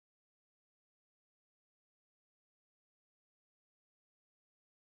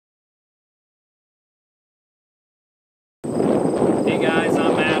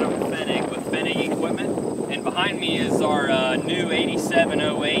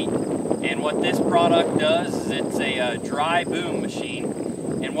what this product does is it's a dry boom machine.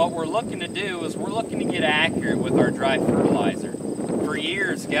 And what we're looking to do is we're looking to get accurate with our dry fertilizer. For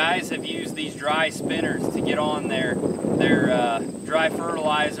years, guys have used these dry spinners to get on their dry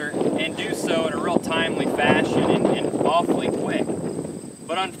fertilizer and do so in a real timely fashion and awfully quick.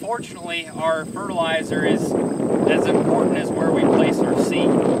 But unfortunately, our fertilizer is as important as where we place our seed.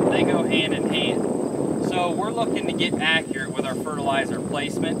 They go hand in hand. So we're looking to get accurate with our fertilizer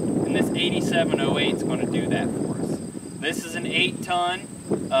placement, and this 8708 is going to do that for us. This is an 8-ton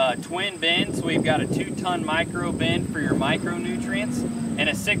twin bin, so we've got a 2-ton micro bin for your micronutrients and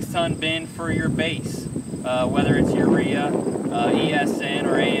a 6-ton bin for your base, whether it's urea, ESN,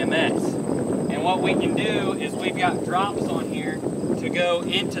 or AMS. And what we can do is we've got drops on here to go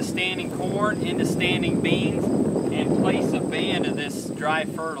into standing corn, into standing beans, and place a band of this dry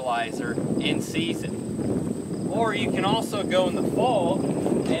fertilizer in season. Or you can also go in the fall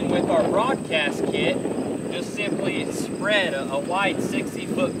and with our broadcast kit, just simply spread a wide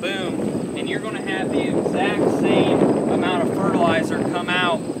 60-foot boom, and you're going to have the exact same amount of fertilizer come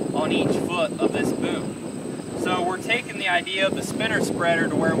out on each foot of this boom. So we're taking the idea of the spinner spreader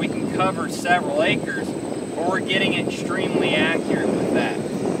to where we can cover several acres, but we're getting extremely accurate with that.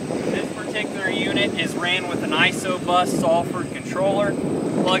 This particular unit is ran with an ISO-bus Salford controller.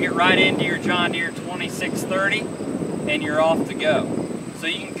 Plug it right into your John Deere 2630 and you're off to go. So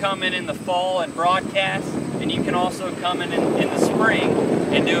you can come in the fall and broadcast, and you can also come in the spring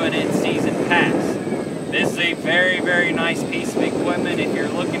and do an in-season pass. This is a very, very nice piece of equipment if you're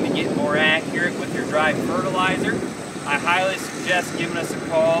looking to get more accurate with your dry fertilizer. I highly suggest giving us a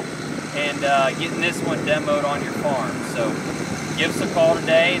call and getting this one demoed on your farm. So give us a call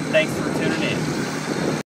today, and thanks